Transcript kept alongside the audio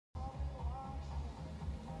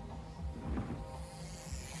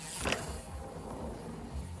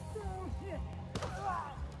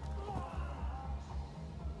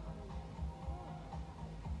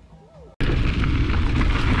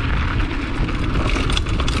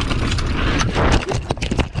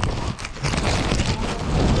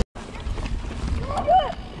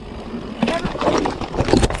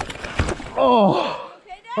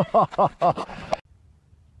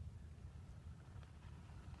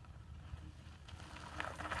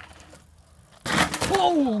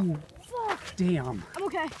Oh, fuck, damn. I'm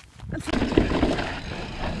okay.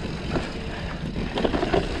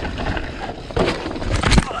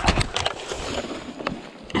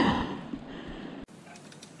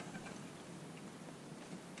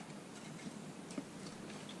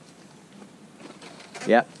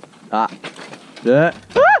 Yep. Yeah.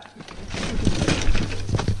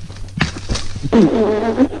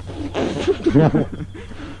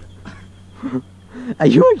 Are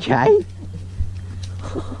you okay?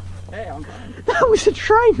 Hey, I'm fine. That was a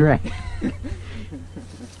train wreck.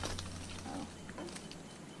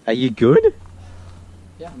 Are you good?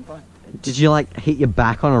 Yeah, I'm fine. Did you like hit your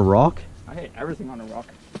back on a rock? I hit everything on a rock.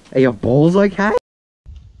 Are your balls okay?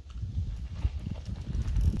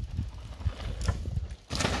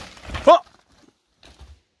 Oh!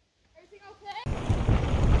 Everything okay?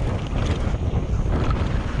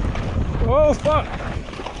 Oh fuck!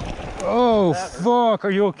 Oh fuck!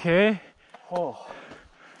 Are you okay? Oh,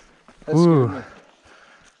 that's scared me.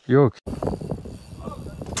 You okay?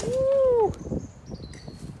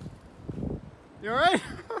 You alright?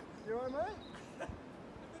 You alright,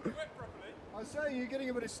 mate? I was saying you're getting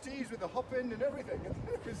a bit of steez with the hop end and everything.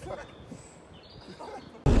 It's like...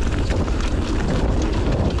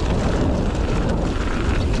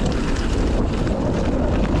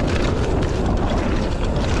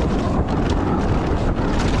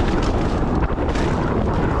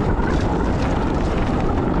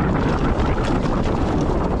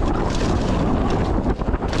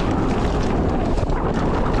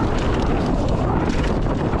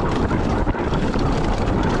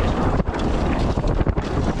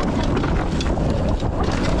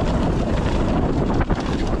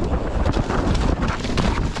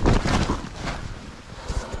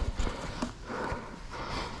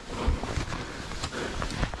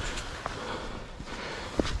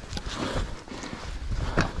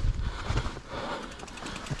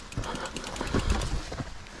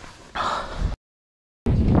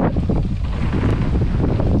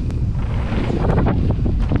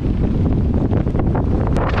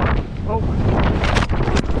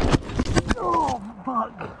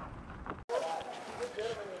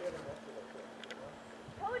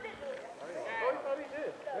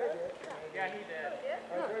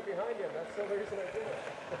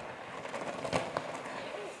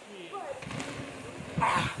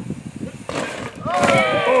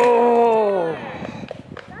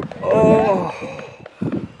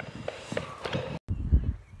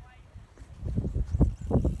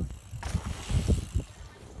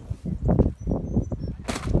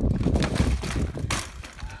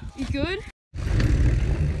 You good?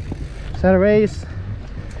 Set a race.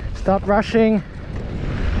 Stop rushing.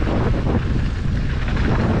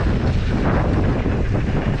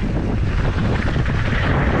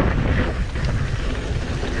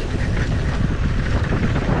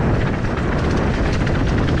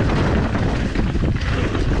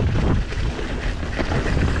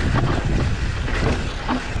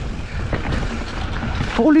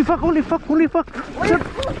 Holy fuck, holy fuck, holy fuck. What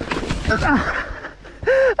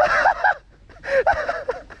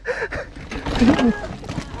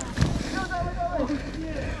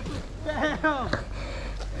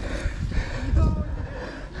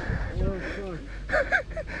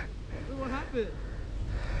happened?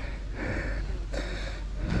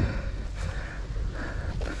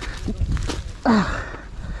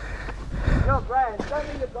 Yo, Brian, tell me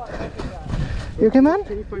you got something like that. You okay, man?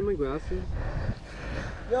 Can you find my glasses?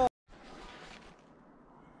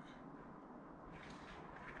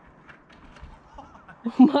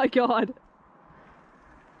 Oh my god.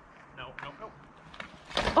 No.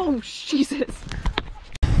 Oh, Jesus.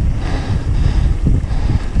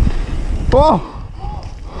 Oh!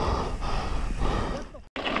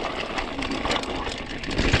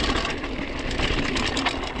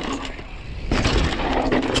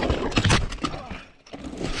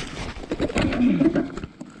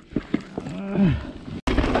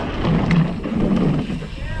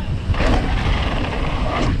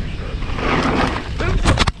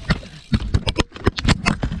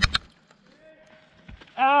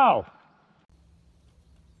 Ow!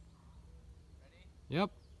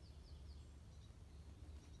 Yep.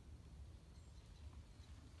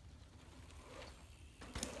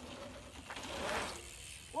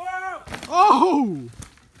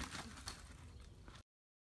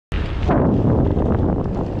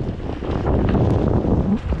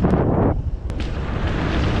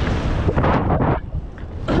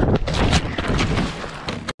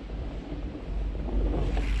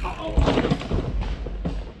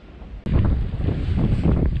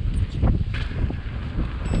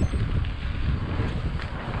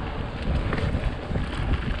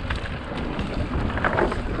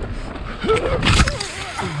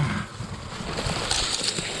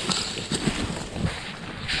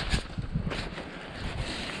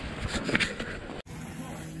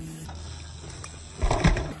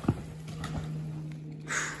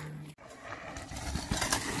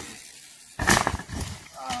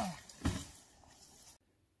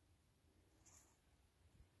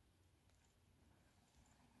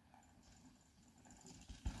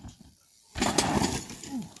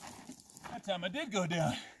 time I did go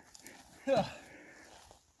down.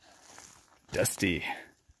 Dusty.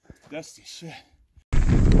 Dusty shit.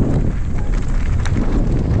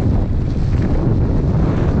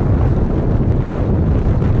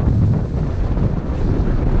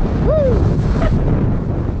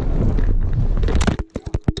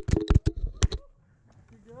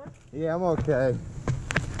 Yeah, I'm okay.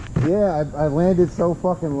 Yeah, I landed so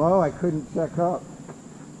fucking low I couldn't check up.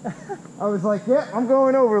 I was like, yeah, I'm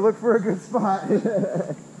going over, look for a good spot.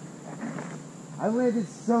 I landed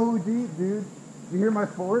so deep, dude. You hear my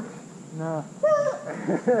fork? No.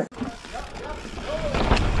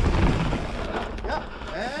 Yep,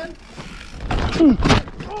 and...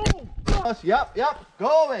 Yep,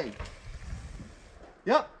 going.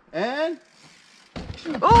 Yep, and...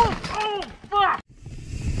 Oh, fuck!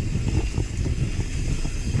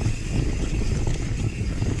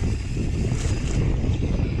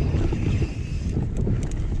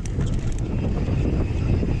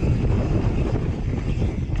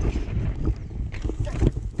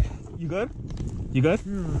 You good? You good?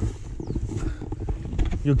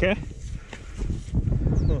 You okay?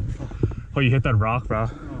 Oh, you hit that rock, bro.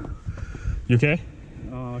 You okay?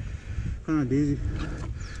 Kind of dizzy.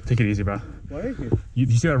 Take it easy, bro. Why? You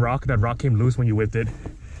see that rock? That rock came loose when you whipped it.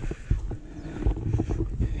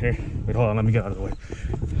 Here, wait, hold on. Let me get out of the way.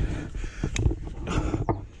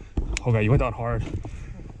 Oh, God, you went down hard.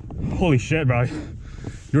 Holy shit, bro.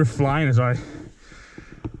 You were flying as I...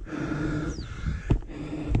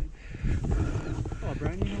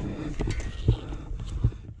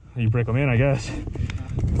 You break them in, I guess.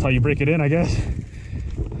 That's how you break it in, I guess.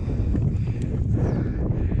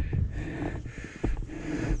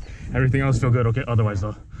 Everything else feel good, okay? Otherwise,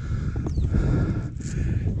 though.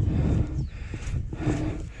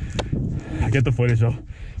 I get the footage, though.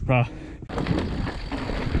 Bro.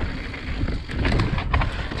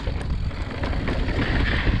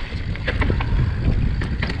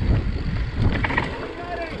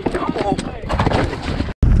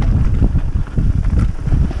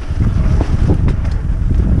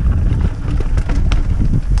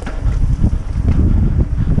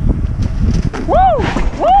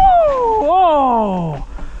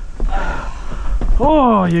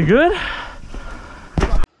 Oh, you good?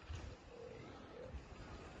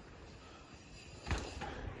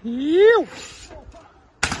 You.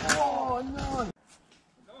 Oh, no.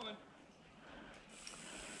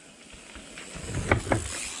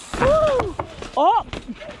 Woo! Oh!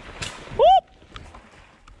 Whoop!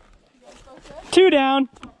 2 down.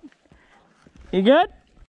 You good?